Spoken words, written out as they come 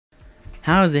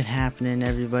How's it happening,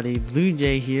 everybody?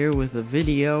 bloojae here with a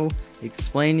video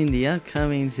explaining the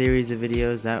upcoming series of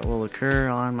videos that will occur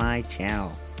on my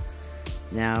channel.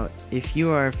 Now, if you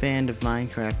are a fan of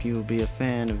Minecraft, you will be a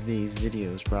fan of these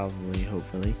videos, probably,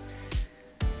 hopefully.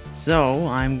 So,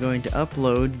 I'm going to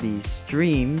upload these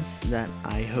streams that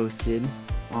I hosted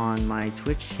on my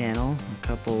Twitch channel a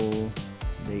couple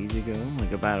days ago,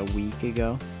 like about a week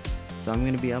ago. So I'm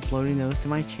going to be uploading those to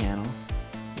my channel,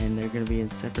 and they're going to be in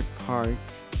separate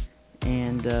parts.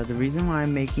 And the reason why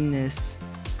I'm making this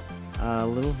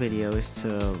little video is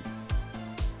to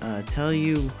tell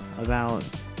you about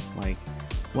like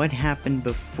what happened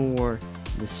before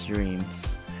the streams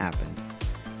happened.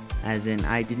 As in,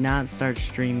 I did not start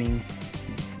streaming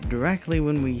directly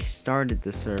when we started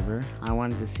the server. I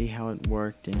wanted to see how it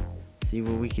worked and see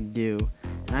what we could do.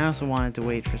 And I also wanted to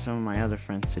wait for some of my other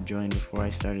friends to join before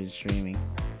I started streaming.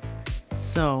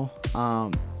 So,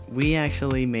 we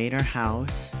actually made our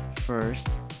house first.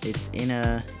 It's in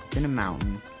a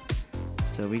mountain.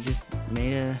 So we just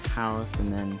made a house,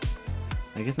 and then,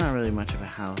 like, it's not really much of a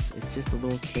house. It's just a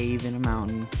little cave in a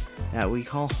mountain that we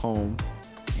call home.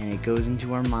 And it goes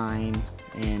into our mine,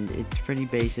 and it's pretty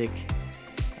basic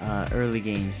early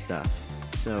game stuff.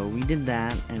 So we did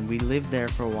that, and we lived there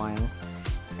for a while.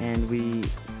 And we,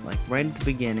 like, right at the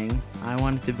beginning, I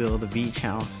wanted to build a beach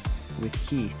house with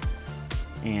Keith.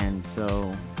 And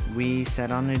so we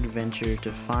set on an adventure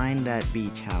to find that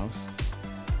beach house,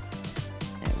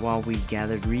 and while we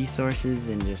gathered resources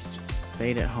and just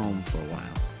stayed at home for a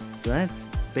while. So that's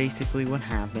basically what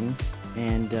happened.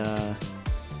 And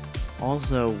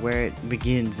also, where it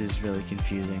begins is really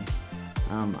confusing.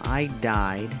 I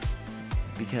died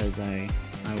because I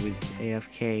was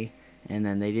AFK, and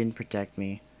then they didn't protect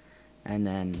me, and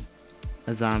then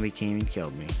a zombie came and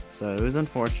killed me. So it was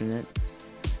unfortunate,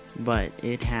 but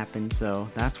it happened. So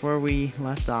that's where we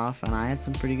left off, and I had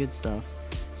some pretty good stuff.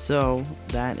 So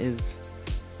that is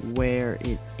where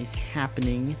it is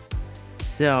happening.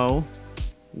 So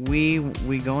we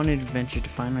go on an adventure to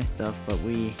find my stuff, but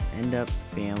we end up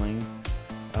failing.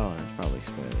 Oh, that's probably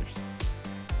spoilers.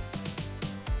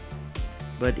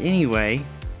 But anyway,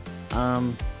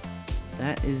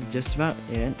 that is just about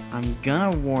it. I'm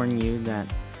gonna warn you that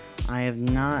I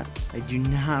do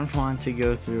not want to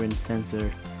go through and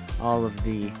censor all of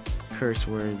the curse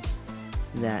words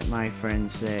that my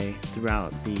friends say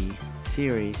throughout the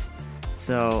series.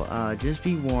 So just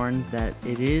be warned that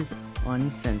it is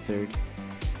uncensored.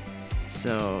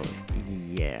 So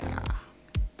yeah,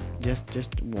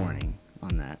 just warning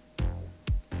on that.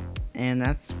 And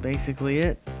that's basically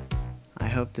it. I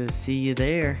hope to see you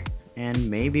there, and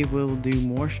maybe we'll do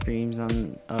more streams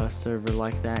on a server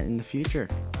like that in the future.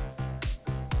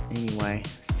 Anyway,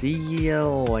 see ya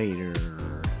later.